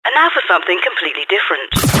for something completely different.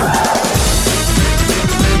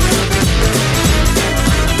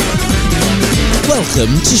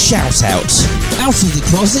 Welcome to ShoutOut. Out of the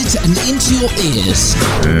closet and into your ears.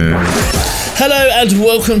 Hello and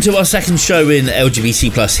welcome to our second show in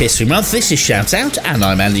LGBT Plus History Month. This is ShoutOut and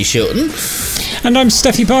I'm Andy Shilton. And I'm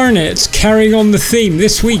Steffi Barnett, carrying on the theme.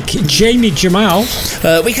 This week, Jamie Jamal.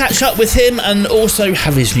 We catch up with him and also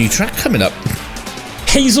have his new track coming up.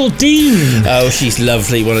 Hazell Dean. Oh, she's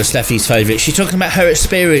lovely, one of Steffi's favourites. She's talking about her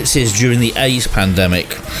experiences during the AIDS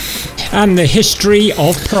pandemic. And the history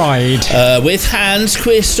of pride. With Hans,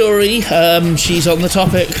 QueerStory, she's on the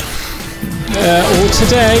topic. All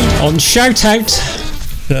today on ShoutOut.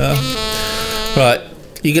 Right,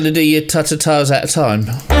 you're going to do your ta-ta-tas at a time?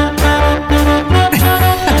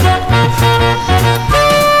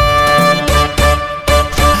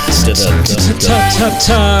 I don't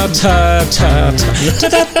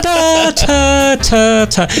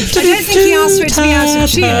think he asked for it to be out of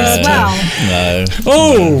tune as well. No.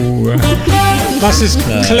 Oh, that's as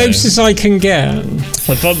close as I can get.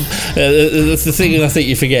 The problem, the thing I think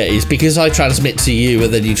you forget is because I transmit to you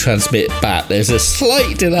and then you transmit back, there's a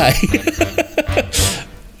slight delay.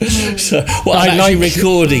 So what I'm actually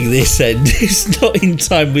recording this end is not in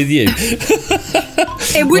time with you.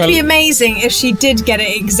 It would be amazing if she did get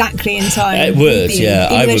it exactly in time. It would, yeah.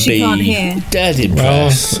 I would be dead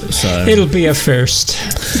impressed. So it'll be a first.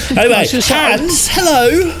 Anyway, Hans,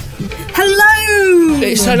 hello. Hello.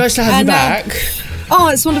 It's so nice to have you back. Oh,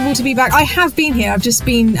 it's wonderful to be back. I have been here. I've just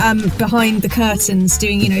been behind the curtains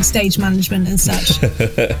doing, stage management and such.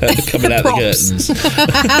 Coming out the curtains.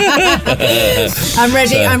 I'm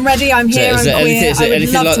ready. I'm here. Is it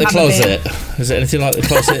anything like the closet? Is it anything like the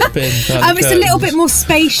closet? It's a little bit more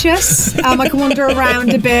spacious. I can wander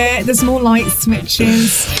around a bit. There's more light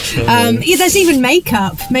switches. There's even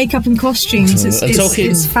makeup and costumes.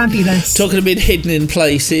 It's fabulous. Talking of being hidden in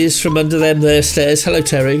places from under them there stairs. Hello,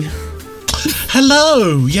 Terry.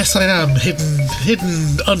 Hello. Yes, I am hidden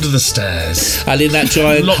under the stairs and in that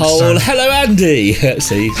giant hole. Hello, Andy.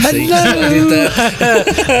 See. Hello.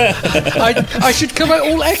 I should come out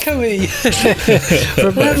all echoey.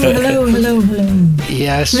 Hello.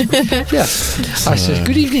 Yes. Yeah. I said,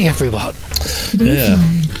 good evening, everyone. Yeah.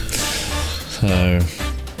 So,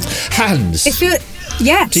 Hans.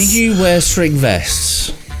 Yes. Do you wear string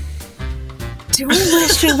vests? Do I wear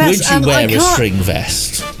string vests? Would you wear a string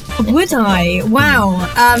vest? Would I? Wow.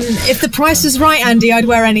 If the price was right, Andy, I'd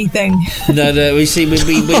wear anything. No, we really.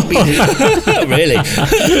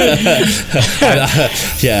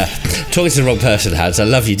 Yeah, talking to the wrong person, Hans. I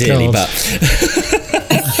love you dearly, but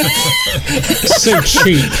so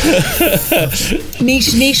cheap.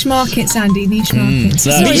 Niche markets, Andy. Niche markets.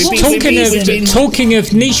 Talking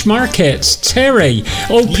of niche markets, Terry,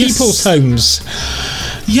 old people's homes.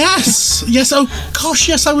 Yes. Oh, gosh,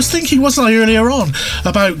 yes. I was thinking, wasn't I, earlier on,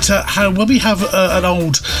 about how when we have an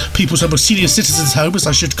old people's home, or senior citizens' home, as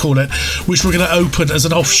I should call it, which we're going to open as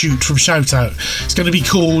an offshoot from ShoutOut. It's going to be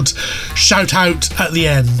called ShoutOut at the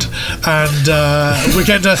end, and we're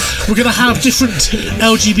going to have different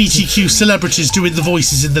LGBTQ celebrities doing the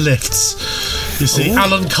voices in the lifts. You see,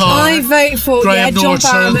 Alan Carr. I vote for Graham John Norton.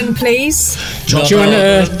 Barrowman, please.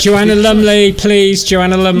 Joanna Lumley, please.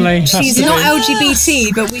 Joanna Lumley. She's not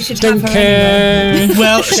LGBT, but we should have her. Don't care.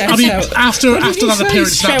 Well, I mean, after that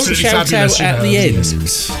appearance, it's absolutely fabulous. At the end,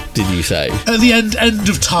 did you say? At the end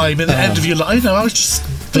of time, at the end of your life. I was just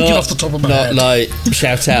thinking off the top of my head. Not like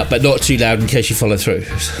shout out, but not too loud in case you follow through.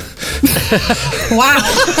 Wow.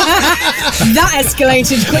 That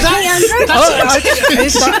escalated quickly, Andrew.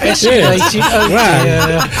 Escalated.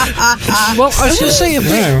 Well, I was going to say,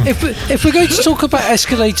 if we're going to talk about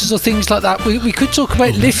escalators or things like that, we could talk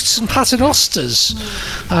about lifts and paternosters.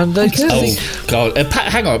 And God!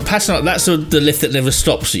 Hang on, paternoster. That's the lift that never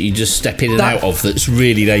stops that you just step in and out of. That's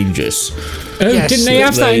really dangerous. Yes, didn't they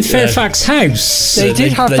have that in Fairfax House? They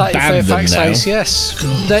did have that in Fairfax House, yes.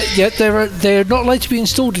 They're not allowed to be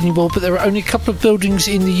installed anymore, but there are only a couple of buildings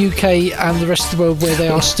in the UK and the rest of the world where they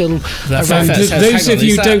are still around. Those of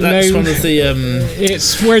you don't know,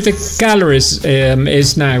 it's where the galleries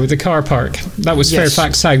is now, the car park. That was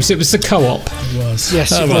Fairfax House. It was the Co-op. It was.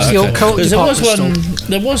 Yes, it was the old Co-op department store.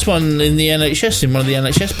 There was one in the NHS, in one of the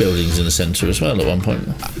NHS buildings in the centre as well at one point.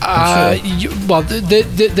 There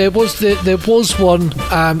was one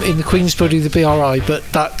in the Queen's Building, the BRI, but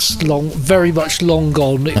that's very much long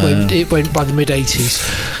gone. It went by the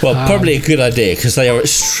mid-80s. Well, probably a good idea because they are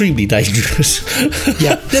extremely dangerous.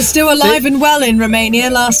 Yeah, they're still alive and well in Romania.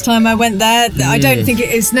 Last time I went there, I don't think it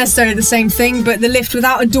is necessarily the same thing, but the lift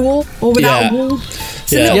without a door or without a wall.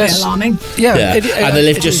 It's a little bit alarming. Yeah. And then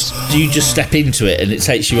you just step into it and it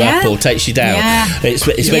takes you up or takes you down. It's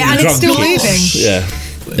when you're and drunk. It's still moving.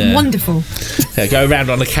 Yeah. Wonderful. Go around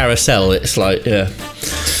on a carousel. It's like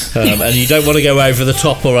and you don't want to go over the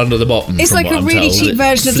top or under the bottom. It's like a really cheap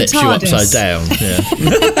version of the TARDIS. Flips you upside down.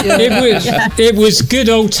 It was good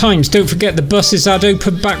old times. Don't forget the buses had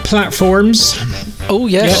open back platforms. Oh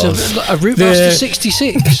yes, a Route Master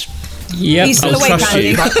 66. Yep. He's still awake,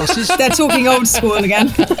 Andy. They're talking old school again.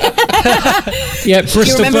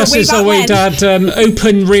 Bristol buses always had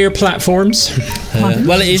open rear platforms.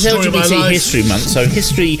 Well, it is LGBT History Month, so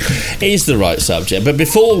history is the right subject. But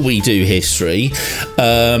before we do history,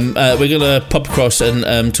 we're going to pop across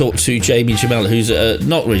and talk to Jamie Jamal, who's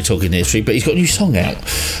not really talking history, but he's got a new song out.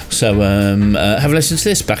 So have a listen to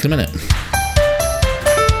this. Back in a minute.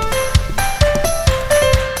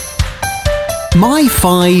 My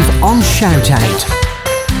 5 on ShoutOut.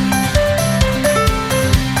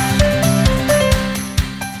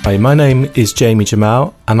 Hi, my name is Jamie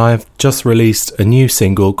Jamal and I've just released a new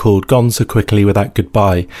single called Gone So Quickly Without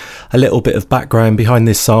Goodbye. A little bit of background behind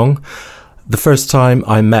this song. The first time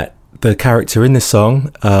I met the character in this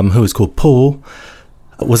song, who was called Paul,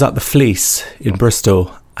 was at the Fleece in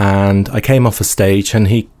Bristol, and I came off a stage and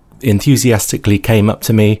he enthusiastically came up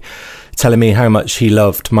to me telling me how much he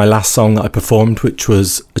loved my last song that I performed, which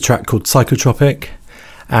was a track called Psychotropic,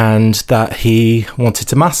 and that he wanted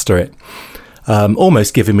to master it.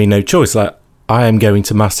 Almost giving me no choice, like, I am going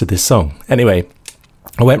to master this song. Anyway,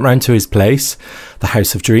 I went round to his place, the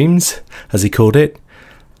House of Dreams, as he called it,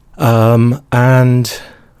 and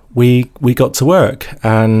we got to work,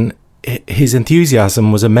 and his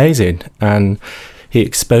enthusiasm was amazing, and he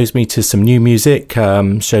exposed me to some new music,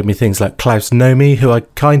 showed me things like Klaus Nomi, who I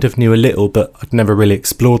kind of knew a little, but I'd never really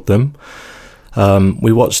explored them.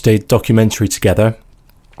 We watched a documentary together.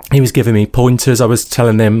 He was giving me pointers. I was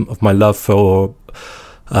telling him of my love for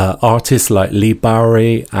artists like Lee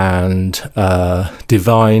Bowery and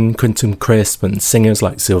Divine, Quentin Crisp, and singers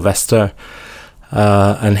like Sylvester.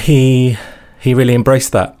 And he really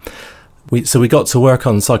embraced that. So we got to work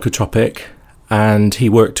on Psychotropic, and he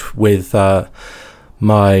worked with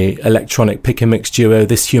my electronic pick and mix duo,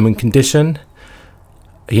 This Human Condition.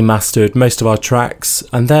 He mastered most of our tracks,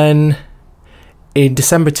 and then in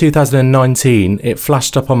December 2019 it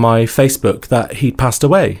flashed up on my Facebook that he'd passed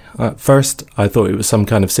away. At first I thought it was some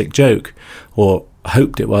kind of sick joke, or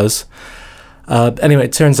hoped it was. Anyway,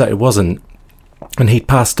 it turns out it wasn't, and he'd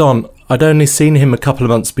passed on. I'd only seen him a couple of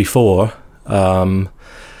months before, and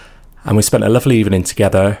we spent a lovely evening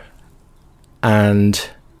together, and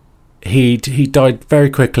he died very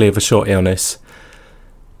quickly of a short illness.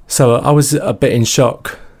 So I was a bit in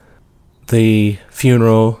shock. The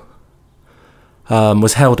funeral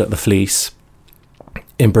was held at the Fleece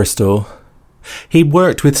in Bristol. He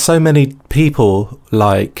worked with so many people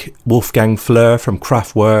like Wolfgang Fleur from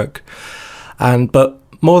Kraftwerk, but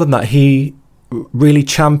more than that, he really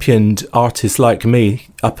championed artists like me,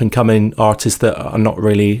 up and coming artists that are not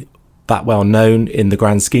really that well known in the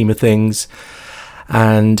grand scheme of things.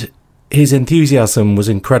 And his enthusiasm was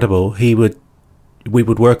incredible. We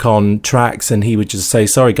would work on tracks and he would just say,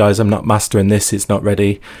 sorry guys, I'm not mastering this, it's not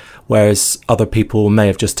ready. Whereas other people may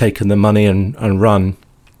have just taken the money and run.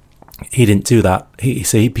 He didn't do that.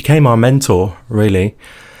 He became our mentor, really,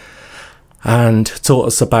 and taught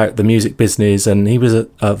us about the music business. And he was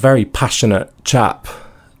a very passionate chap.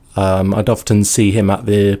 I'd often see him at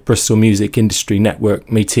the Bristol Music Industry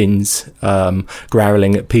Network meetings,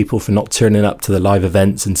 growling at people for not turning up to the live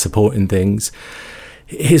events and supporting things.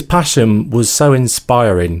 His passion was so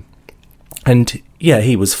inspiring. And yeah,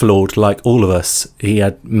 he was flawed like all of us. He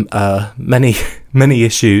had many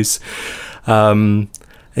issues.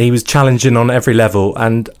 He was challenging on every level,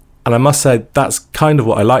 and I must say that's kind of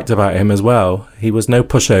what I liked about him as well. He was no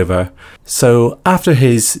pushover. So after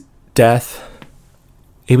his death,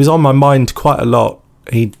 he was on my mind quite a lot.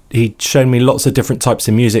 He'd shown me lots of different types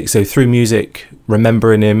of music. So through music,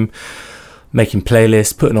 remembering him, making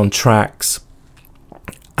playlists, putting on tracks,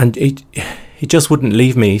 and he just wouldn't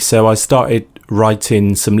leave me. So I started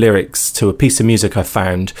writing some lyrics to a piece of music I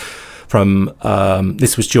found from,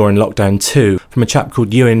 this was during lockdown 2, from a chap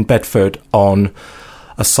called Ewan Bedford on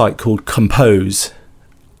a site called Compose.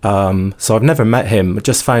 So I've never met him, I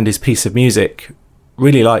just found his piece of music,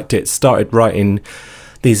 really liked it, started writing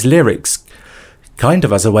these lyrics kind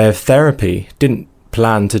of as a way of therapy, didn't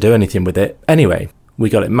plan to do anything with it. Anyway, we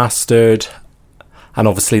got it mastered, and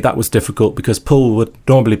obviously that was difficult because Paul would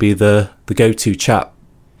normally be the go-to chap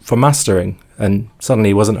for mastering, and suddenly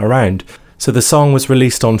he wasn't around. So the song was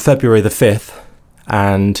released on February the 5th,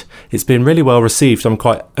 and it's been really well received. I'm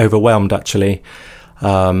quite overwhelmed, actually.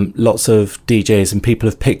 Lots of DJs and people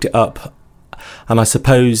have picked it up. And I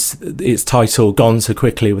suppose its title, Gone So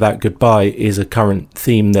Quickly Without Goodbye, is a current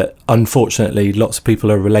theme that unfortunately lots of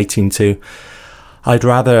people are relating to. I'd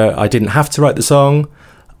rather I didn't have to write the song.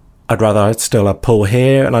 I'd rather I'd still have Paul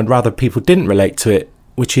here, and I'd rather people didn't relate to it,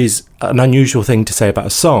 which is an unusual thing to say about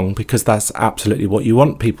a song, because that's absolutely what you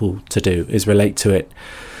want people to do, is relate to it.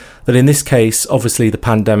 But in this case, obviously the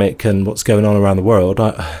pandemic and what's going on around the world,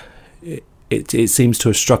 it seems to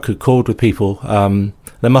have struck a chord with people. I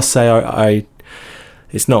must say,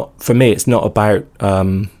 it's not, for me, it's not about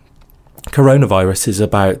coronavirus, it's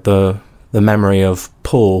about the memory of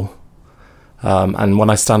Paul. And when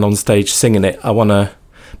I stand on stage singing it, I want to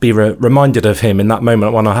be reminded of him in that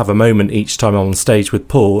moment. I want to have a moment each time I'm on stage with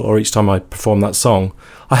Paul, or each time I perform that song.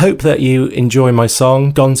 I hope that you enjoy my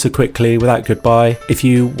song, Gone So Quickly Without Goodbye. If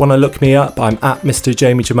you want to look me up, I'm at Mr.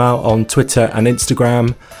 Jamie Jamal on Twitter and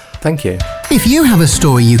Instagram. Thank you. If you have a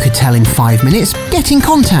story you could tell in 5 minutes, get in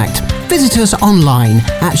contact. Visit us online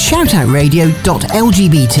at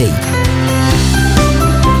shoutoutradio.lgbt.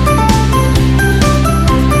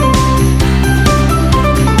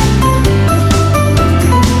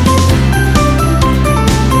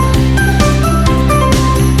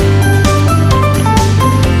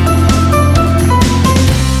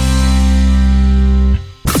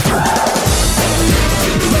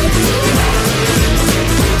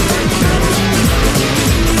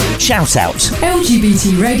 Shout Out.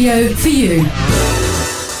 LGBT radio for you.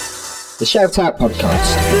 The Shout Out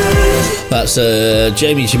podcast. That's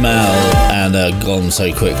Jamie Jamal and Gone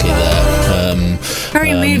So Quickly there.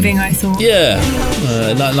 Very moving, I thought. Yeah,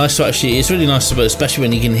 nice to actually. It's really nice, especially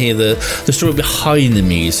when you can hear the story behind the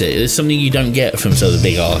music. It's something you don't get from some of the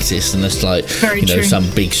big artists, and it's like some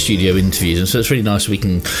big studio interviews. And so it's really nice we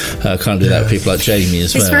can kind of do that with people like Jamie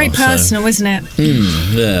as well. It's very personal, isn't it?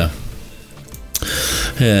 Yeah.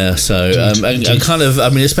 Yeah, so and kind of, I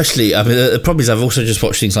mean, especially, I mean, the problem is I've also just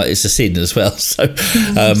watched things like It's a Sin as well. So I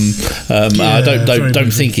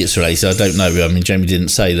don't think it's related. I don't know. I mean, Jamie didn't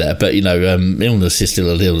say that, but illness is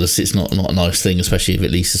still an illness. It's not a nice thing, especially if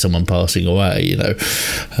it leads to someone passing away. And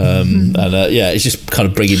it's just kind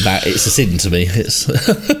of bringing back It's a Sin to me. It's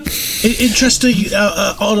interesting.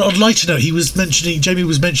 On a lighter note, Jamie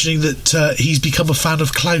was mentioning that he's become a fan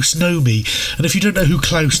of Klaus Nomi, and if you don't know who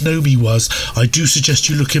Klaus Nomi was, I do suggest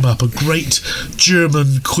you look him up. A great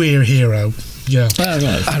German queer hero. Yeah. Oh,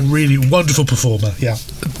 right. And really wonderful performer. Yeah.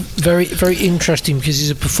 Very, very interesting, because he's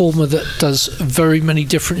a performer that does very many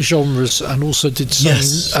different genres, and also did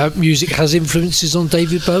some music, has influences on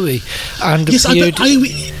David Bowie. And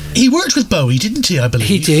he worked with Bowie, didn't he? I believe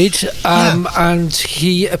he did. And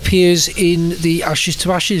he appears in the Ashes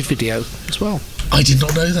to Ashes video as well. I did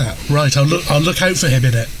not know that. Right, I'll look out for him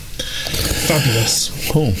in it. Fabulous.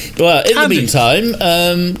 Cool. Well, in the meantime,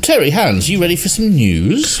 Terry, Hans, you ready for some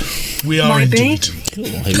news? We are indeed. Cool,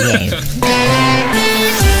 here we go.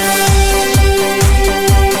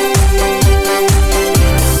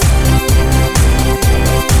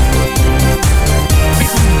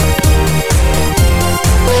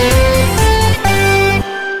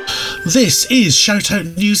 This is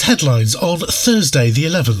Shoutout News headlines on Thursday, the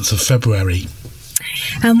 11th of February.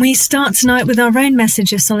 And we start tonight with our own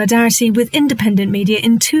message of solidarity with independent media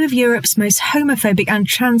in two of Europe's most homophobic and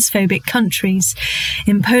transphobic countries.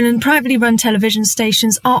 In Poland, privately run television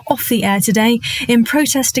stations are off the air today in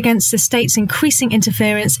protest against the state's increasing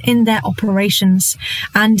interference in their operations.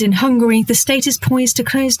 And in Hungary, the state is poised to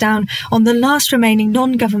close down on the last remaining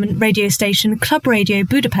non-government radio station, Club Radio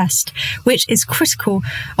Budapest, which is critical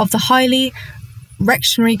of the highly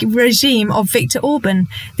reactionary regime of Viktor Orban.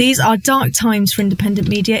 These are dark times for independent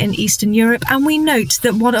media in Eastern Europe, and we note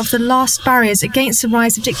that one of the last barriers against the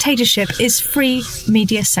rise of dictatorship is free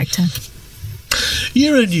media sector.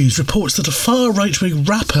 Euronews reports that a far right-wing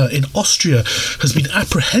rapper in Austria has been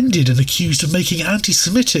apprehended and accused of making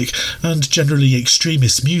anti-Semitic and generally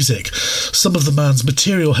extremist music. Some of the man's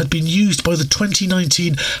material had been used by the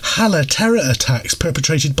 2019 Halle terror attacks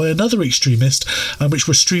perpetrated by another extremist, and which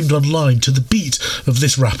were streamed online to the beat of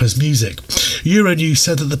this rapper's music. Euronews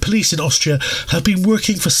said that the police in Austria have been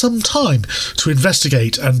working for some time to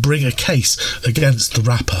investigate and bring a case against the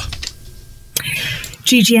rapper.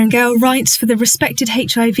 Gigi Angel writes for the respected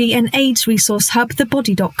HIV and AIDS resource hub,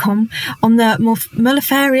 thebody.com, on the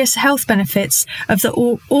multifarious health benefits of the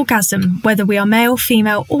orgasm, whether we are male,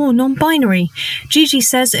 female or non-binary. Gigi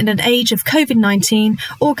says in an age of COVID-19,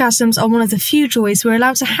 orgasms are one of the few joys we're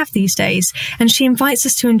allowed to have these days, and she invites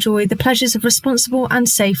us to enjoy the pleasures of responsible and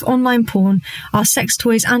safe online porn, our sex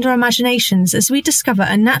toys and our imaginations as we discover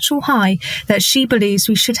a natural high that she believes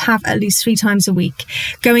we should have at least 3 times a week.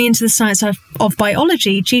 Going into the science of biology,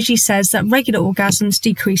 physiology, Gigi says that regular orgasms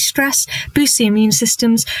decrease stress, boost the immune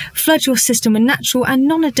systems, flood your system with natural and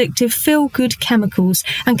non-addictive feel-good chemicals,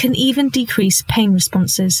 and can even decrease pain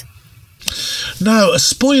responses. Now, a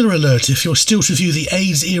spoiler alert if you're still to view the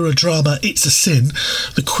AIDS-era drama It's a Sin.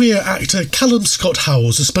 The queer actor Callum Scott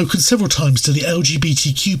Howells has spoken several times to the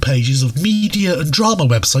LGBTQ pages of media and drama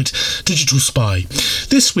website Digital Spy.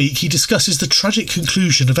 This week he discusses the tragic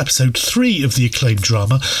conclusion of episode 3 of the acclaimed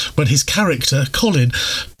drama, when his character, Colin,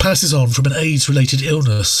 passes on from an AIDS-related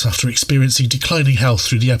illness after experiencing declining health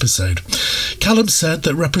through the episode. Callum said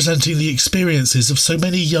that representing the experiences of so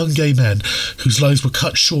many young gay men whose lives were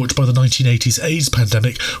cut short by the 1980s AIDS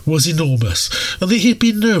pandemic was enormous, and that he had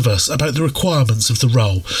been nervous about the requirements of the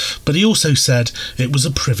role, but he also said it was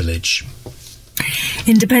a privilege.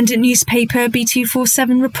 Independent newspaper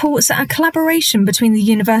B247 reports that a collaboration between the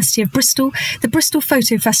University of Bristol, the Bristol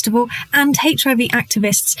Photo Festival and HIV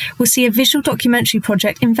activists will see a visual documentary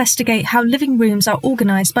project investigate how living rooms are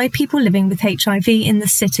organised by people living with HIV in the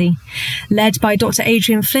city. Led by Dr.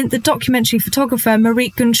 Adrian Flint, the documentary photographer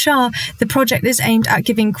Marique Gunshar, the project is aimed at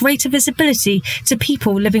giving greater visibility to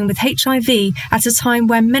people living with HIV at a time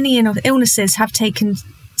when many illnesses have taken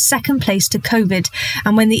second place to COVID,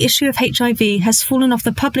 and when the issue of HIV has fallen off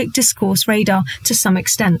the public discourse radar to some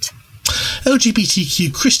extent.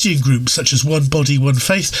 LGBTQ Christian groups such as One Body, One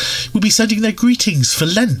Faith will be sending their greetings for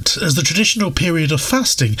Lent, as the traditional period of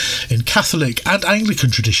fasting in Catholic and Anglican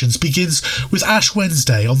traditions begins with Ash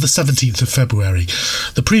Wednesday on the 17th of February.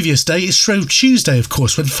 The previous day is Shrove Tuesday, of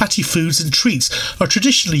course, when fatty foods and treats are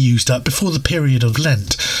traditionally used up before the period of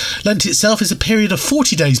Lent. Lent itself is a period of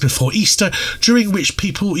 40 days before Easter, during which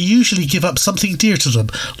people usually give up something dear to them,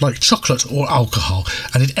 like chocolate or alcohol,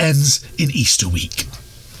 and it ends in Easter week.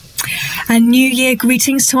 And New Year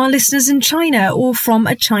greetings to our listeners in China or from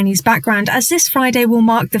a Chinese background, as this Friday will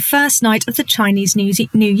mark the first night of the Chinese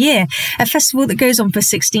New Year, a festival that goes on for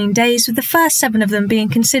 16 days, with the first 7 of them being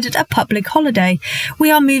considered a public holiday.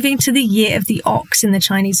 We are moving to the Year of the Ox in the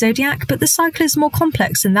Chinese zodiac, but the cycle is more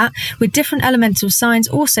complex than that, with different elemental signs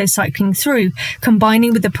also cycling through,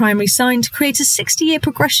 combining with the primary sign to create a 60-year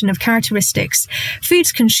progression of characteristics.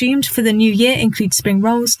 Foods consumed for the new year include spring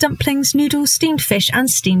rolls, dumplings, noodles, steamed fish and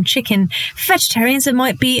steamed chicken. For vegetarians, it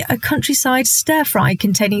might be a countryside stir fry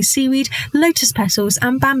containing seaweed, lotus petals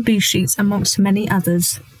and bamboo shoots, amongst many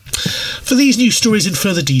others. For these news stories in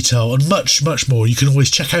further detail and much, much more, you can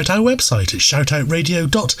always check out our website at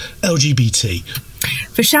shoutoutradio.lgbt.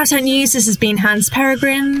 For Shoutout News, this has been Hans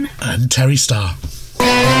Peregrine and Terry Starr.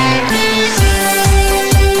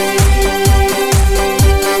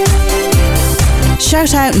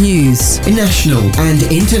 Shout Out News. National and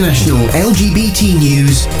international LGBT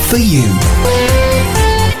news for you.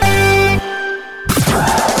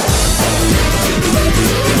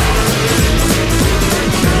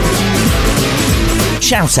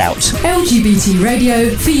 Shout Out. LGBT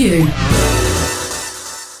radio for you.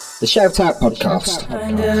 The Shout Out podcast.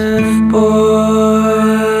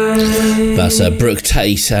 That's Brook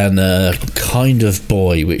Tate and Kind of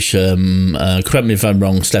Boy, which, correct me if I'm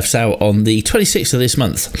wrong, Steph's out on the 26th of this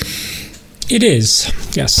month. It is,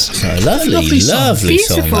 yes. So lovely song,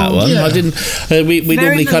 that one. Yeah. I didn't. We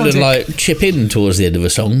normally kind of like chip in towards the end of a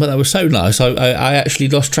song, but that was so nice. I actually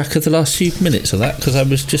lost track of the last few minutes of that because I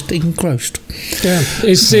was just engrossed. Yeah,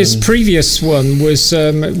 his previous one was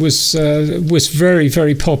very,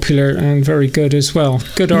 very popular and very good as well.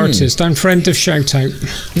 Good artist and friend of Shoutout.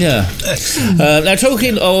 Yeah. Now,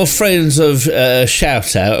 talking of friends of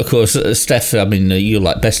Shoutout, of course, Steph. I mean, you're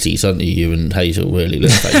like besties, aren't you? You and Hazel, really.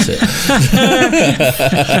 Let's face it.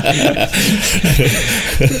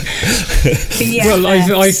 Yes. Well,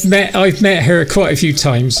 I've met her quite a few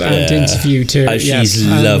times and interviewed her. She's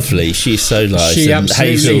lovely. She's so nice. She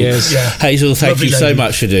absolutely is. Yeah. Hazel, thank lovely you so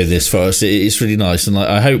much for doing this for us. It's really nice, and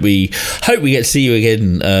I hope we get to see you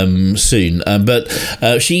again soon. But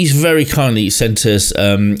she's very kindly sent us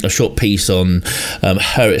a short piece on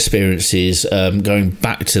her experiences going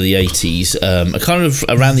back to the 80s, kind of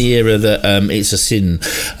around the era that It's a Sin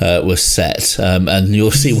was set. And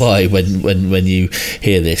you'll see why when you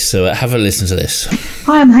hear this. So have a listen to this.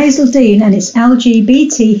 Hi, I'm Hazell Dean and it's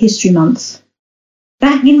LGBT History Month.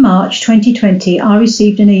 Back in March 2020, I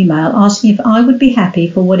received an email asking if I would be happy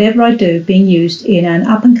for whatever I do being used in an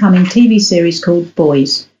up-and-coming TV series called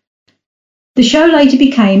Boys. The show later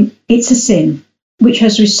became It's a Sin, which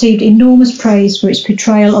has received enormous praise for its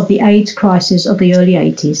portrayal of the AIDS crisis of the early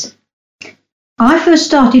 80s. I first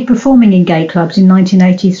started performing in gay clubs in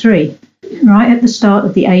 1983. Right at the start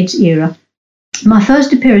of the AIDS era. My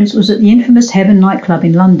first appearance was at the infamous Heaven nightclub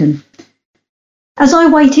in London. As I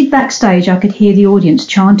waited backstage, I could hear the audience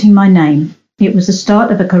chanting my name, It was the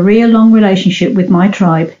start of a career-long relationship with my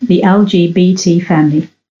tribe, the LGBT family.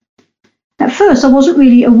 At first, I wasn't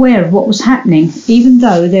really aware of what was happening, even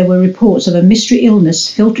though there were reports of a mystery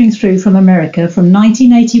illness filtering through from America from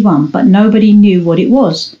 1981, but nobody knew what it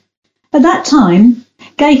was. At that time,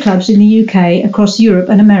 gay clubs in the UK, across Europe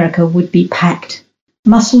and America would be packed.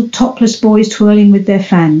 Muscled, topless boys twirling with their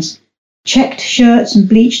fans. Checked shirts and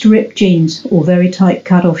bleached ripped jeans, or very tight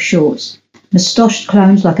cut-off shorts. Moustached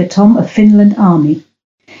clowns like a Tom of Finland army.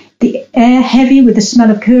 The air heavy with the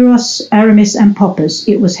smell of Kuros, Aramis and poppers.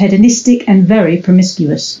 It was hedonistic and very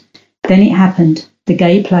promiscuous. Then it happened, the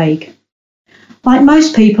gay plague. Like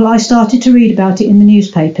most people, I started to read about it in the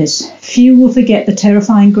newspapers. Few will forget the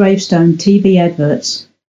terrifying gravestone TV adverts.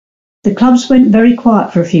 The clubs went very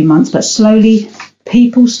quiet for a few months, but slowly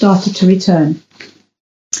people started to return.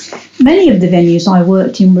 Many of the venues I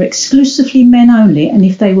worked in were exclusively men only, and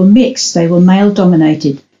if they were mixed, they were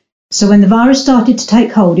male-dominated. So when the virus started to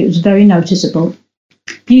take hold, it was very noticeable.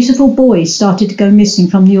 Beautiful boys started to go missing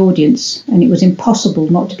from the audience, and it was impossible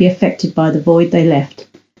not to be affected by the void they left.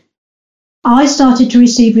 I started to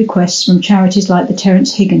receive requests from charities like the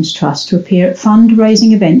Terence Higgins Trust to appear at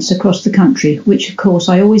fundraising events across the country, which of course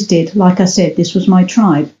I always did. Like I said, this was my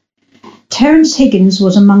tribe. Terence Higgins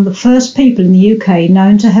was among the first people in the UK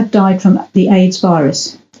known to have died from the AIDS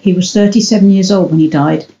virus. He was 37 years old when he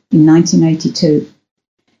died in 1982.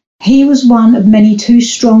 He was one of many two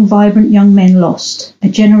strong, vibrant young men lost, a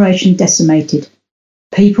generation decimated.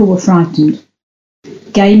 People were frightened.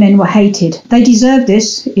 Gay men were hated. They deserved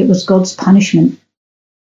this. It was God's punishment.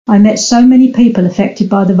 I met so many people affected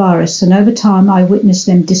by the virus, and over time I witnessed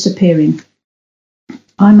them disappearing.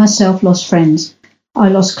 I myself lost friends. I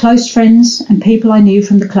lost close friends and people I knew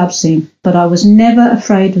from the club scene, but I was never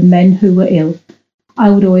afraid of men who were ill.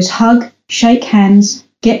 I would always hug, shake hands,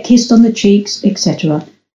 get kissed on the cheeks, etc.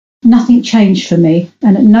 Nothing changed for me,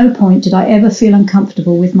 and at no point did I ever feel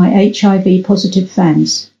uncomfortable with my HIV-positive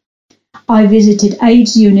fans. I visited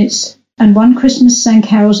AIDS units, and one Christmas sang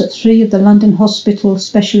carols at 3 of the London Hospital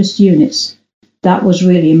specialist units. That was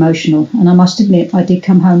really emotional, and I must admit I did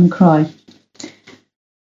come home and cry.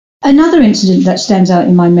 Another incident that stands out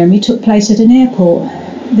in my memory took place at an airport.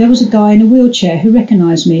 There was a guy in a wheelchair who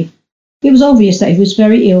recognised me. It was obvious that he was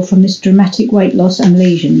very ill from this dramatic weight loss and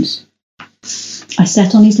lesions. I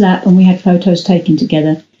sat on his lap and we had photos taken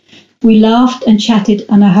together. We laughed and chatted,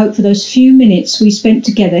 and I hope for those few minutes we spent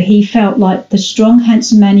together he felt like the strong,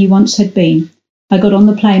 handsome man he once had been. I got on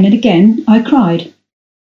the plane and again I cried.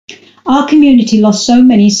 Our community lost so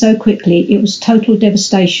many so quickly, it was total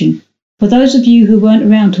devastation. For those of you who weren't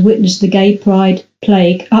around to witness the gay pride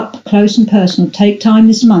plague up close and personal, take time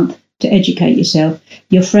this month to educate yourself,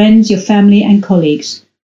 your friends, your family and colleagues.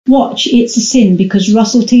 Watch It's a Sin, because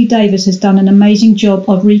Russell T Davies has done an amazing job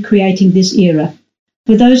of recreating this era.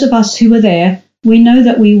 For those of us who were there, we know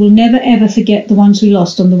that we will never ever forget the ones we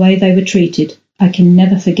lost on the way they were treated. I can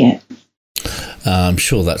never forget. I'm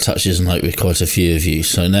sure that touches a note with quite a few of you.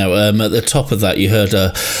 So now, at the top of that, you heard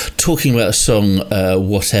talking about a song,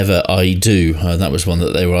 Whatever I Do. That was one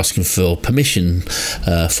that they were asking for permission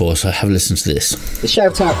for, so have a listen to this. The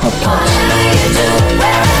ShoutOut podcast.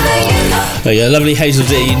 There you go, lovely Hazell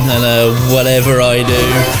Dean and Whatever I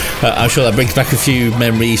Do. I'm sure that brings back a few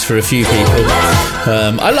memories for a few people.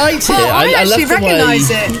 I liked it. I actually recognise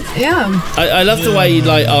it. Yeah. I love the way,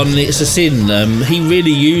 like, on It's a Sin, he really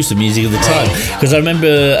used the music of the time. Because I remember,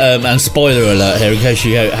 and spoiler alert here in case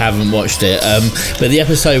you haven't watched it, but the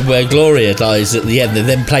episode where Gloria dies at the end, they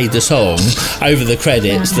then played the song over the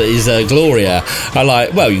credits that is Gloria. I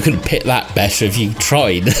like, well, you couldn't pick that better if you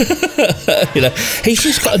tried. You know, he's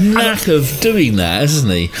just got a knack of doing that,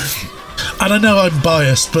 hasn't he? And I know I'm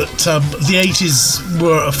biased, but the 80s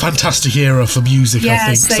were a fantastic era for music,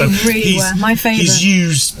 I think. Yes, they really were. My favourite. He's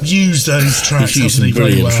used those tracks, he's used some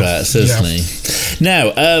brilliant tracks, hasn't he?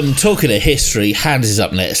 Yeah. Now, talking of history, Hans is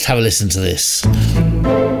up next. Have a listen to this.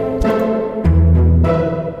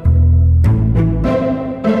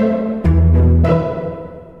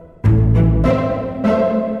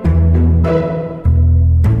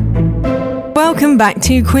 Welcome back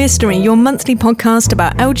to QueerStory, your monthly podcast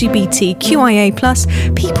about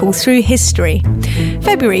LGBTQIA+ people through history.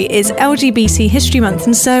 February is LGBT History Month,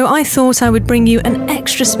 and so I thought I would bring you an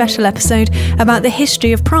extra special episode about the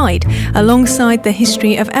history of Pride, alongside the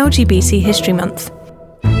history of LGBT History Month.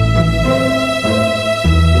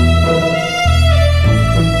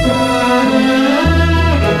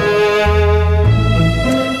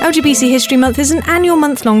 LGBT History Month is an annual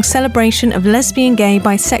month-long celebration of lesbian, gay,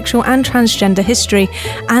 bisexual and transgender history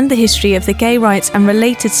and the history of the gay rights and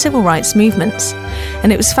related civil rights movements.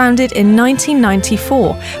 And it was founded in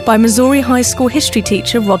 1994 by Missouri High School history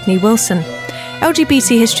teacher Rodney Wilson.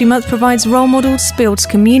 LGBT History Month provides role models, builds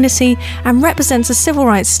community, and represents a civil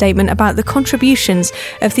rights statement about the contributions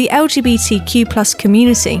of the LGBTQ+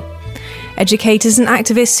 community. Educators and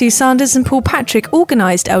activists Sue Sanders and Paul Patrick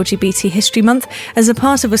organised LGBT History Month as a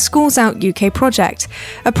part of a Schools Out UK project,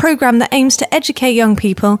 a programme that aims to educate young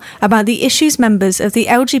people about the issues members of the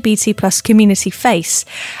LGBT+ community face,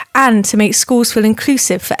 and to make schools feel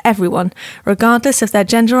inclusive for everyone, regardless of their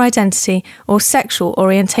gender identity or sexual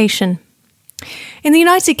orientation. In the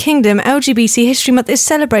United Kingdom, LGBT History Month is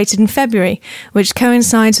celebrated in February, which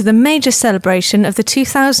coincides with a major celebration of the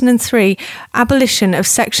 2003 abolition of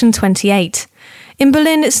Section 28. In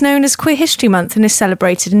Berlin, it's known as Queer History Month and is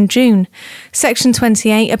celebrated in June. Section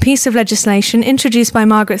 28, a piece of legislation introduced by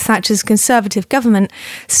Margaret Thatcher's Conservative government,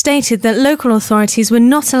 stated that local authorities were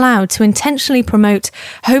not allowed to intentionally promote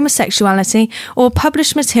homosexuality or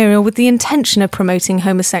publish material with the intention of promoting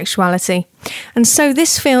homosexuality. And so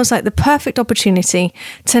this feels like the perfect opportunity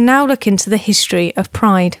to now look into the history of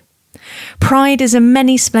Pride. Pride is a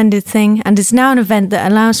many splendid thing and is now an event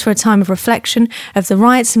that allows for a time of reflection of the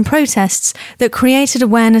riots and protests that created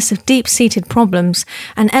awareness of deep-seated problems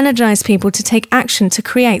and energised people to take action to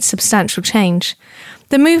create substantial change.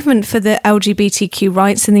 The movement for the LGBTQ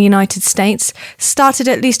rights in the United States started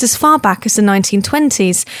at least as far back as the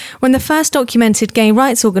 1920s, when the first documented gay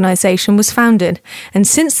rights organisation was founded, and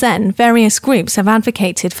since then various groups have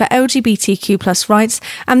advocated for LGBTQ+ rights,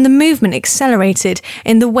 and the movement accelerated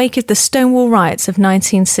in the wake of the Stonewall riots of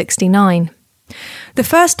 1969. The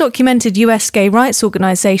first documented US gay rights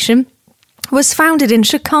organisation was founded in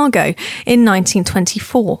Chicago in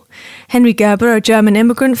 1924. Henry Gerber, a German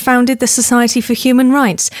immigrant, founded the Society for Human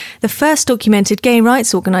Rights, the first documented gay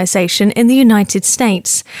rights organisation in the United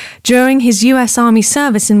States. During his US Army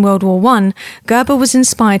service in World War I, Gerber was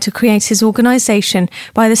inspired to create his organisation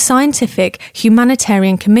by the Scientific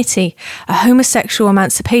Humanitarian Committee, a homosexual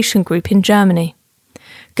emancipation group in Germany.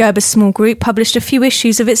 Gerber's small group published a few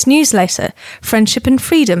issues of its newsletter, Friendship and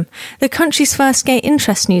Freedom, the country's first gay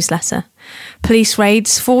interest newsletter. Police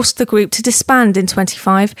raids forced the group to disband in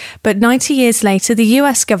 1925, but 90 years later the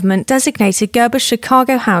US government designated Gerber's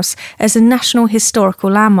Chicago house as a National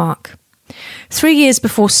Historical Landmark. 3 years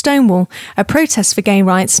before Stonewall, a protest for gay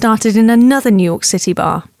rights started in another New York City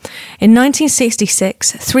bar. In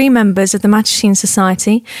 1966, 3 members of the Mattachine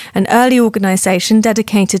Society, an early organisation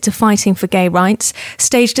dedicated to fighting for gay rights,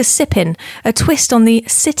 staged a sip-in, a twist on the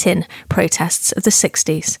sit-in protests of the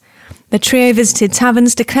 60s. The trio visited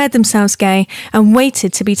taverns, declared themselves gay, and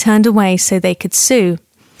waited to be turned away so they could sue.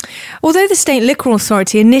 Although the State Liquor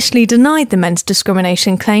Authority initially denied the men's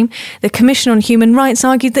discrimination claim, the Commission on Human Rights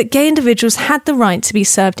argued that gay individuals had the right to be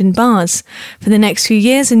served in bars. For the next few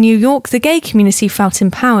years in New York, the gay community felt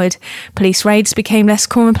empowered. Police raids became less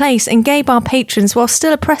commonplace, and gay bar patrons, while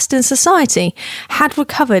still oppressed in society, had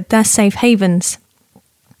recovered their safe havens.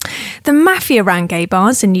 The mafia ran gay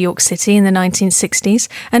bars in New York City in the 1960s,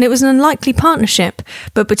 and it was an unlikely partnership,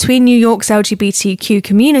 but between New York's LGBTQ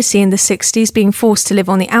community in the 60s being forced to live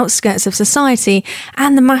on the outskirts of society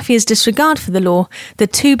and the mafia's disregard for the law, the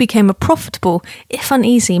two became a profitable, if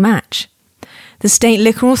uneasy, match. The State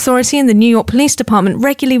Liquor Authority and the New York Police Department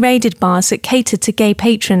regularly raided bars that catered to gay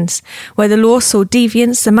patrons. Where the law saw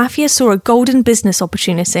deviance, the mafia saw a golden business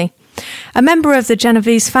opportunity. A member of the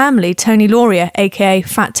Genovese family, Tony Lauria, aka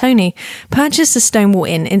Fat Tony, purchased the Stonewall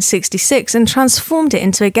Inn in '66 and transformed it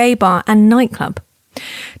into a gay bar and nightclub.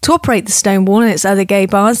 To operate the Stonewall and its other gay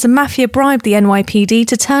bars, the mafia bribed the NYPD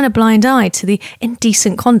to turn a blind eye to the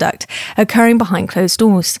indecent conduct occurring behind closed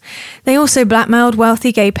doors. They also blackmailed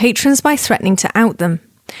wealthy gay patrons by threatening to out them.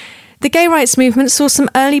 The gay rights movement saw some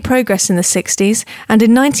early progress in the 60s, and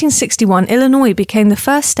in 1961 Illinois became the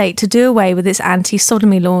first state to do away with its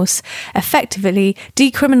anti-sodomy laws, effectively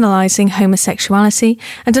decriminalising homosexuality,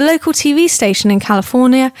 and a local TV station in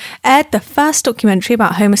California aired the first documentary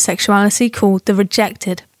about homosexuality called The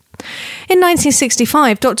Rejected. In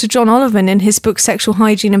 1965, Dr. John Oliverman, in his book Sexual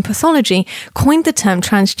Hygiene and Pathology, coined the term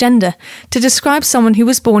transgender to describe someone who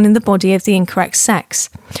was born in the body of the incorrect sex.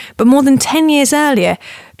 But more than 10 years earlier,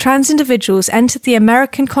 trans individuals entered the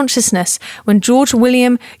American consciousness when George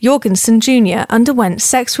William Jorgensen Jr. underwent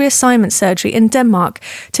sex reassignment surgery in Denmark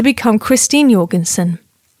to become Christine Jorgensen.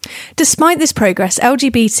 Despite this progress,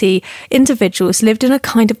 LGBT individuals lived in a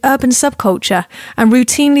kind of urban subculture and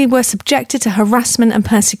routinely were subjected to harassment and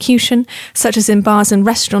persecution, such as in bars and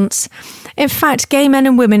restaurants. In fact, gay men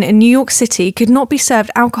and women in New York City could not be served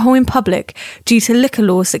alcohol in public due to liquor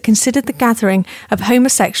laws that considered the gathering of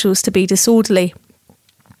homosexuals to be disorderly.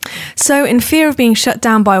 So, in fear of being shut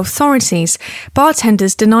down by authorities,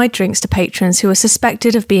 bartenders denied drinks to patrons who were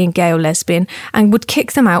suspected of being gay or lesbian and would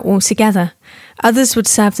kick them out altogether. Others would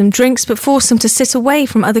serve them drinks but force them to sit away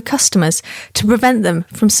from other customers to prevent them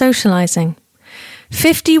from socialising.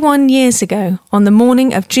 51 years ago, on the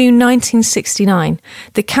morning of June 1969,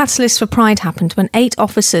 the catalyst for Pride happened when 8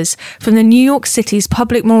 officers from the New York City's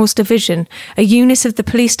Public Morals Division, a unit of the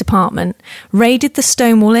police department, raided the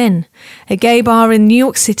Stonewall Inn, a gay bar in New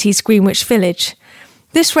York City's Greenwich Village.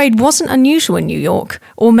 This raid wasn't unusual in New York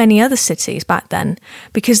or many other cities back then,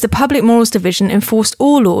 because the Public Morals Division enforced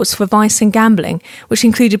all laws for vice and gambling, which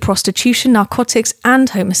included prostitution, narcotics, and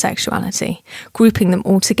homosexuality, grouping them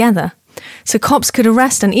all together. So cops could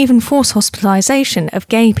arrest and even force hospitalisation of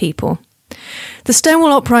gay people. The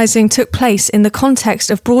Stonewall Uprising took place in the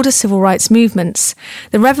context of broader civil rights movements.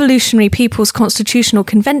 The Revolutionary People's Constitutional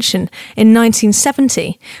Convention in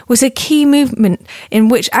 1970 was a key movement in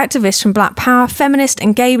which activists from Black Power, feminist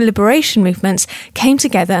and gay liberation movements came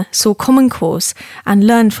together, saw common cause, and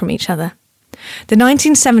learned from each other. The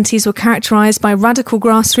 1970s were characterised by radical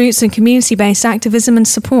grassroots and community-based activism and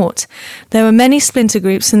support. There were many splinter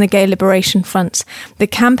groups in the Gay Liberation Front. The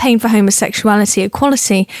campaign for homosexuality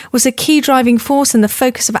equality was a key driving force, and the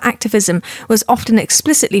focus of activism was often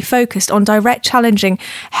explicitly focused on direct challenging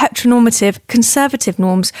heteronormative, conservative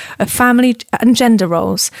norms of family and gender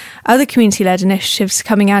roles. Other community-led initiatives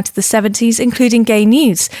coming out of the 70s, including Gay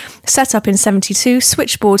News, set up in 72,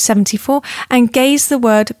 Switchboard 74, and Gays the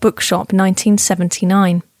Word Bookshop 1979.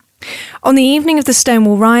 On the evening of the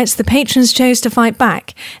Stonewall riots, the patrons chose to fight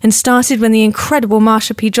back and started when the incredible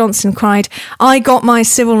Marsha P. Johnson cried, "I got my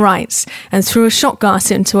civil rights," and threw a shot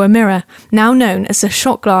glass into a mirror, now known as the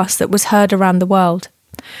shot glass that was heard around the world.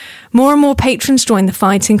 More and more patrons joined the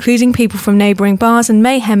fight, including people from neighbouring bars, and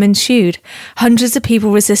mayhem ensued. Hundreds of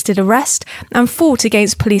people resisted arrest and fought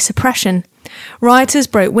against police oppression. Rioters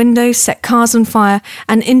broke windows, set cars on fire,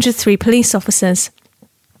 and injured 3 police officers.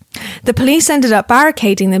 The police ended up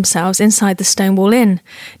barricading themselves inside the Stonewall Inn.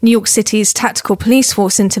 New York City's tactical police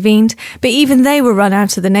force intervened, but even they were run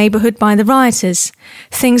out of the neighbourhood by the rioters.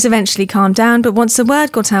 Things eventually calmed down, but once the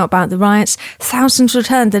word got out about the riots, thousands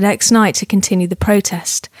returned the next night to continue the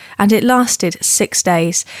protest. And it lasted 6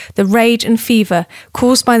 days. The rage and fever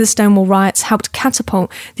caused by the Stonewall riots helped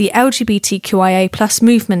catapult the LGBTQIA+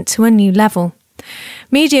 movement to a new level.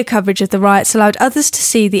 Media coverage of the riots allowed others to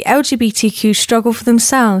see the LGBTQ struggle for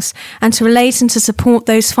themselves and to relate and to support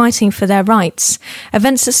those fighting for their rights.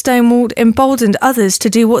 Events at Stonewall emboldened others to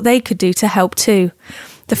do what they could do to help too.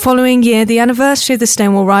 The following year, the anniversary of the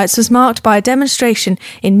Stonewall riots was marked by a demonstration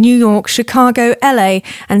in New York, Chicago, LA,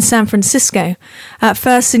 and San Francisco. At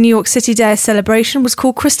first, the New York City Day of Celebration was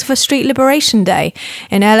called Christopher Street Liberation Day.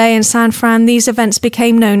 In LA and San Fran, these events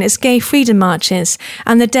became known as Gay Freedom Marches,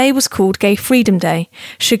 and the day was called Gay Freedom Day.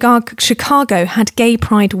 Chicago had Gay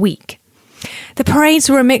Pride Week. The parades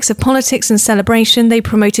were a mix of politics and celebration. They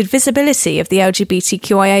promoted visibility of the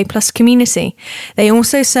LGBTQIA+ community. They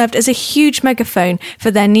also served as a huge megaphone for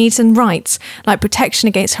their needs and rights, like protection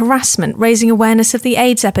against harassment, raising awareness of the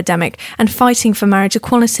AIDS epidemic, and fighting for marriage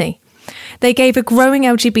equality. They gave a growing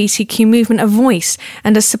LGBTQ movement a voice,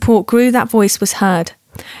 and as support grew, that voice was heard.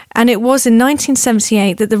 And it was in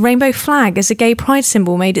 1978 that the rainbow flag as a gay pride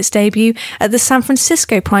symbol made its debut at the San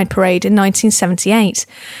Francisco Pride Parade in 1978.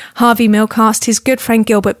 Harvey Milk asked his good friend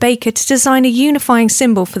Gilbert Baker to design a unifying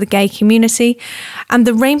symbol for the gay community, and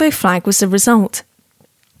the rainbow flag was the result.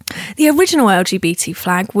 The original LGBT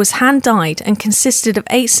flag was hand-dyed and consisted of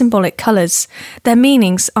 8 symbolic colours. Their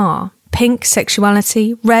meanings are pink,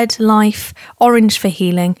 sexuality; red, life; orange for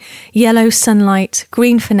healing; yellow, sunlight;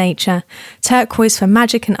 green for nature; turquoise for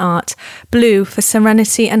magic and art; blue for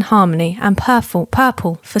serenity and harmony; and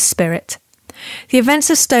purple for spirit. The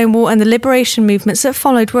events of Stonewall and the liberation movements that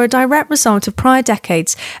followed were a direct result of prior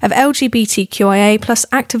decades of LGBTQIA+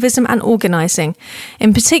 activism and organising.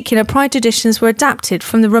 In particular, Pride traditions were adapted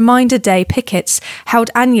from the Reminder Day pickets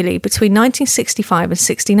held annually between 1965 and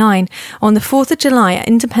 69 on the 4th of July at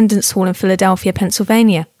Independence Hall in Philadelphia,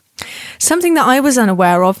 Pennsylvania. Something that I was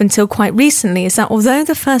unaware of until quite recently is that although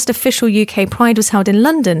the first official UK Pride was held in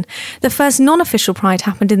London, the first non-official Pride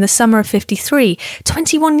happened in the summer of '53,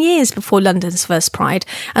 21 years before London's first Pride,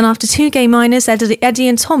 and after two gay miners, Eddie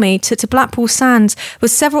and Tommy, took to Blackpool Sands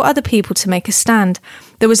with several other people to make a stand.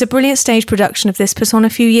 There was a brilliant stage production of this put on a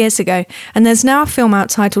few years ago, and there's now a film out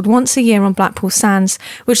titled Once a Year on Blackpool Sands,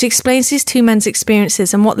 which explains these two men's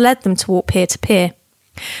experiences and what led them to walk peer to peer.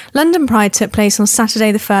 London Pride took place on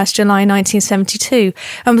Saturday the 1st July 1972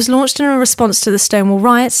 and was launched in a response to the Stonewall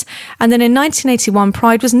riots, and then in 1981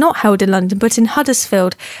 Pride was not held in London but in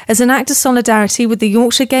Huddersfield as an act of solidarity with the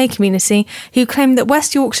Yorkshire gay community who claimed that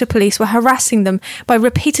West Yorkshire police were harassing them by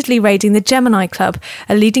repeatedly raiding the Gemini Club,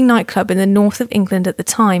 a leading nightclub in the north of England at the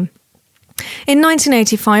time. In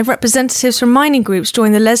 1985, representatives from mining groups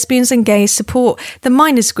joined the Lesbians and Gays Support, the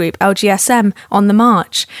miners group LGSM, on the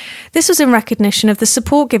march. This was in recognition of the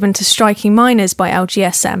support given to striking miners by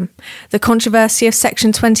LGSM. The controversy of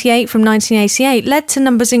Section 28 from 1988 led to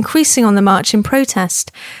numbers increasing on the march in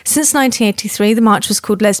protest. Since 1983, the march was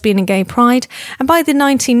called Lesbian and Gay Pride, and by the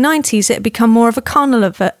 1990s it had become more of a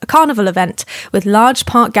carnival event, with large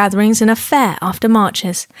park gatherings and a fair after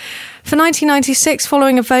marches. For 1996,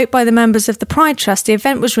 following a vote by the members of the Pride Trust, the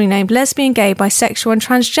event was renamed Lesbian, Gay, Bisexual and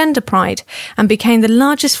Transgender Pride and became the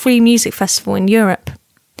largest free music festival in Europe.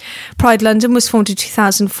 Pride London was formed in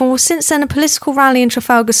 2004. Since then, a political rally in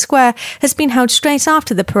Trafalgar Square has been held straight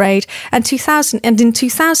after the parade, and in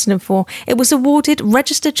 2004 it was awarded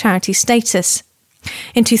registered charity status.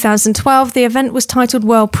 In 2012, the event was titled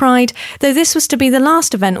World Pride, though this was to be the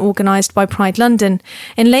last event organised by Pride London.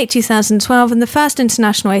 In late 2012, and the first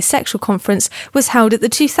International Asexual Conference was held at the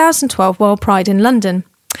 2012 World Pride in London.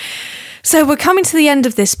 So we're coming to the end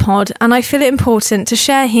of this pod, and I feel it important to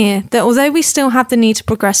share here that although we still have the need to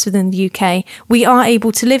progress within the UK, we are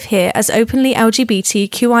able to live here as openly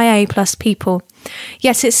LGBTQIA+ people.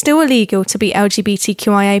 Yet it's still illegal to be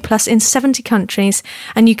LGBTQIA+ in 70 countries,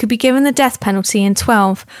 and you could be given the death penalty in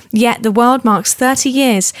 12. Yet the world marks 30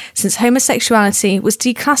 years since homosexuality was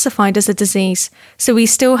declassified as a disease, so we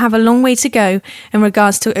still have a long way to go in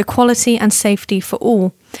regards to equality and safety for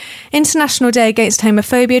all. International Day Against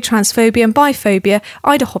Homophobia, Transphobia and Biphobia,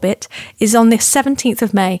 Ida Hobbit, is on the 17th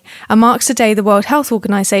of May and marks the day the World Health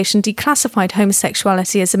Organization declassified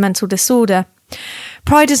homosexuality as a mental disorder.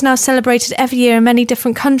 Pride is now celebrated every year in many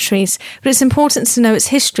different countries, but it's important to know its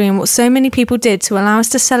history and what so many people did to allow us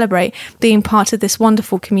to celebrate being part of this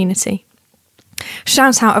wonderful community.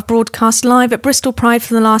 ShoutOut have broadcast live at Bristol Pride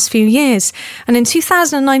for the last few years, and in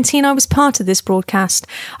 2019 I was part of this broadcast.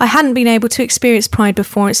 I hadn't been able to experience Pride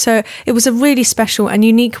before, so it was a really special and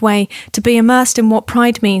unique way to be immersed in what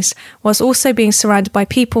Pride means, whilst also being surrounded by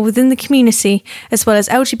people within the community as well as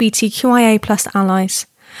LGBTQIA+ allies.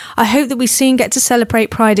 I hope that we soon get to celebrate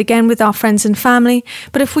Pride again with our friends and family,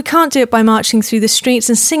 but if we can't do it by marching through the streets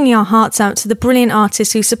and singing our hearts out to the brilliant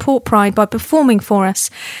artists who support Pride by performing for us,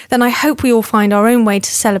 then I hope we all find our own way to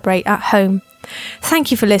celebrate at home.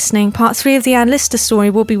 Thank you for listening. Part 3 of the Anne Lister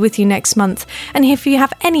story will be with you next month, and if you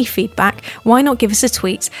have any feedback, why not give us a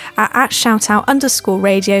tweet at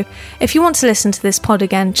 @shoutout_radio. If you want to listen to this pod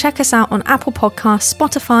again, check us out on Apple Podcasts,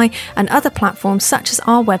 Spotify and other platforms such as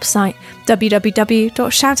our website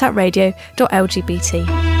www.shoutoutradio.lgbt.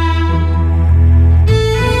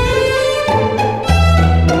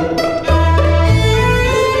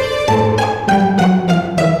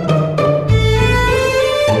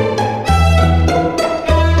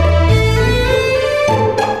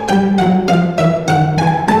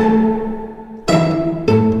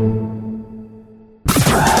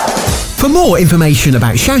 For more information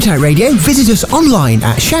about ShoutOut Radio, visit us online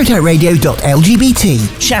at shoutoutradio.lgbt.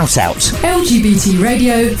 ShoutOut. LGBT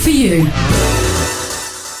radio for you.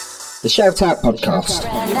 The ShoutOut podcast.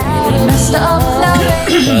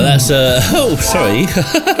 That's oh, sorry.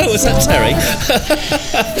 Was that Terry?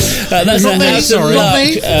 That's Out of Luck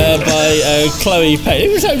by Chloe Payne.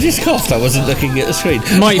 It was just coughed. I wasn't looking at the screen.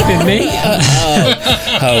 Might have been me.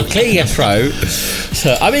 Clear your throat.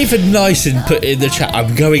 So I'm even nice and put in the chat,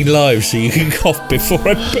 I'm going live so you can cough before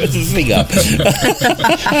I put the thing up.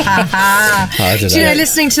 I don't know. Do you know,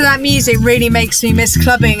 listening to that music really makes me miss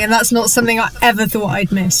clubbing, and that's not something I ever thought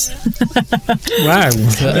I'd miss. Wow.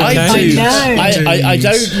 I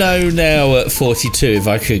don't know now at 42 if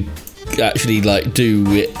I could actually do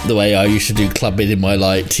it the way I used to do clubbing in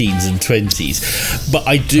my teens and 20s, but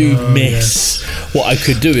I do miss what I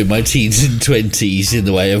could do in my teens and 20s in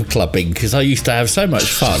the way of clubbing, because I used to have so much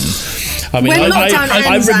fun. I mean,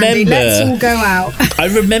 I remember, let's all go out. I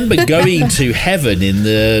remember going to Heaven in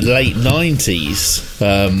the late 90s.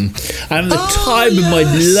 and the time of my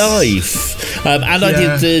life. And I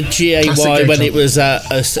did the GAY when it was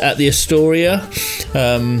at the Astoria.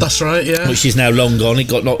 That's right, yeah. Which is now long gone. It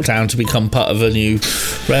got knocked down to become part of a new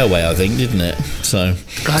railway, I think, didn't it? So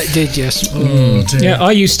it did, yes. Yeah,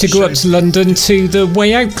 I used to go up to London to the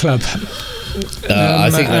Way Out Club.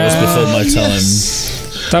 I think that was before my time. Yes.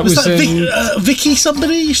 That was that Vicky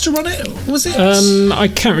somebody used to run it? Was it? I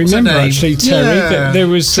can't remember actually, Terry. Yeah. There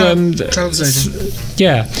was there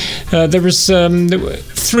was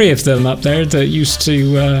 3 of them up there that used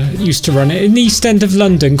to run it in the East End of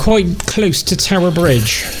London, quite close to Tower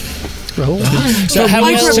Bridge. So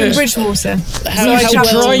I grew up in Bridgewater. How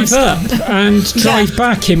drive up and drive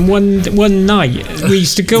back in one night. We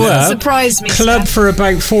used to go up, surprised me, club for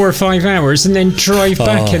about 4 or 5 hours, and then drive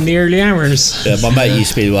back in the early hours. Yeah, my mate used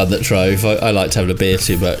to be the one that drove. I liked having a beer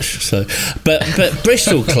too much. So, but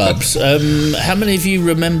Bristol clubs. How many of you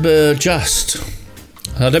remember Just?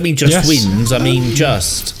 I don't mean just wins. I mean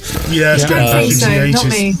Just. Yes, not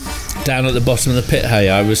me. Down at the bottom of the pit, hey,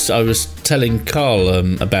 I was telling Carl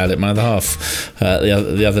about it, my other half,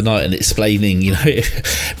 the other night, and explaining,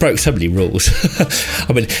 it broke so many rules.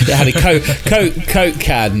 I mean, it had a Coke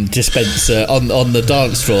can dispenser on the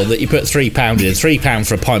dance floor that you put £3 in. £3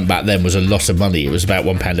 for a pint back then was a lot of money. It was about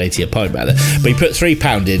 £1.80 a pint back then. But you put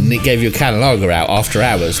 £3 in, and it gave you a can of lager out after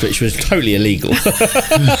hours, which was totally illegal.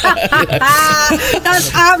 That's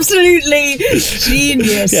absolutely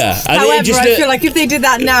genius. Yeah. However, I feel like if they did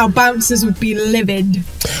that now, bouncers would be livid.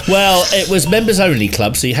 Well, it was members only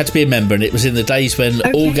clubs, so you had to be a member, and it was in the days when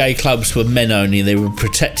all gay clubs were men only, and they were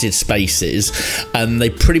protected spaces, and they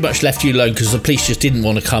pretty much left you alone because the police just didn't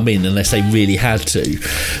want to come in unless they really had to,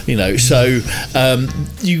 so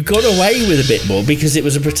you got away with a bit more because it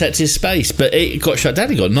was a protected space, but it got shut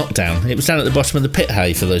down. It got knocked down. It was down at the bottom of the pit,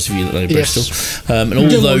 hay, for those of you that know Bristol, and all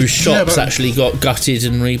those shops actually got gutted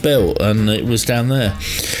and rebuilt, and it was down there.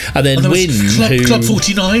 And then Club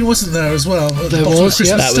 49 wasn't there as well? There was,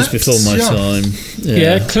 that was before my time.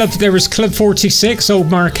 There was Club 46,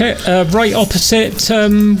 Old Market, right opposite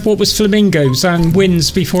what was Flamingos, and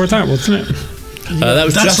Wins before that, wasn't it? That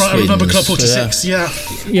was That's just right, Wins. I remember Club 46, Yeah,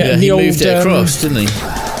 he moved it across, didn't he?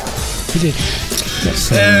 He did.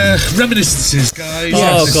 Reminiscences, guys.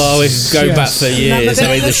 Oh God, we go back for years. I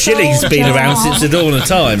mean, the shilling's been around since the dawn of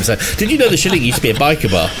time. So, did you know the shilling used to be a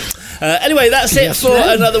biker bar? Anyway, that's it for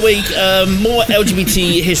another week. More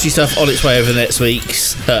LGBT history stuff on its way over the next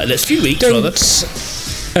few weeks, rather.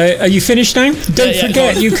 Are you finished now? Don't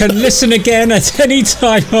forget, you can listen again at any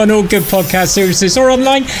time on all good podcast services or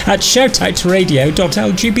online at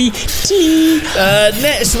shoutoutradio.lgbt.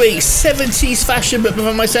 Next week, 70s fashion, but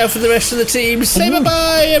for myself and the rest of the team. Say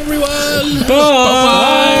bye-bye, everyone.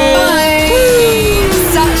 Bye. Bye.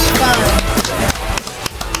 Such fun.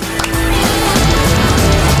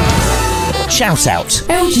 Shout Out.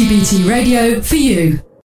 LGBT radio for you.